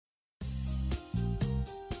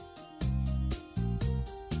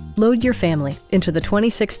Load your family into the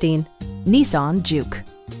 2016 Nissan Juke.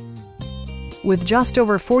 With just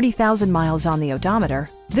over 40,000 miles on the odometer,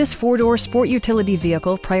 this four-door sport utility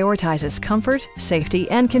vehicle prioritizes comfort, safety,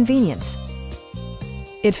 and convenience.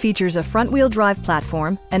 It features a front-wheel drive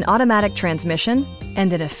platform, an automatic transmission,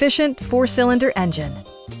 and an efficient four-cylinder engine.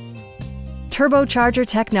 Turbocharger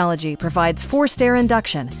technology provides forced air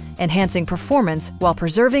induction, enhancing performance while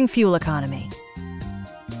preserving fuel economy.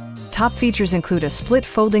 Top features include a split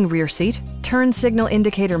folding rear seat, turn signal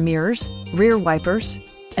indicator mirrors, rear wipers,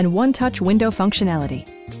 and one-touch window functionality.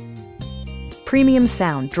 Premium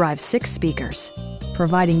sound drives 6 speakers,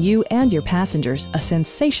 providing you and your passengers a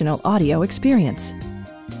sensational audio experience.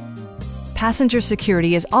 Passenger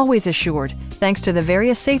security is always assured thanks to the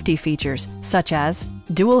various safety features such as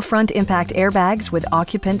dual front impact airbags with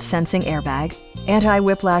occupant sensing airbag,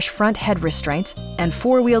 anti-whiplash front head restraints, and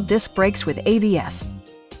 4-wheel disc brakes with ABS.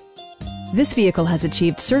 This vehicle has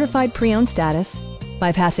achieved certified pre-owned status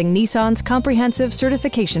by passing Nissan's comprehensive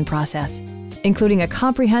certification process, including a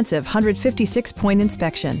comprehensive 156-point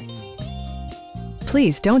inspection.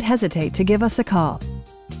 Please don't hesitate to give us a call.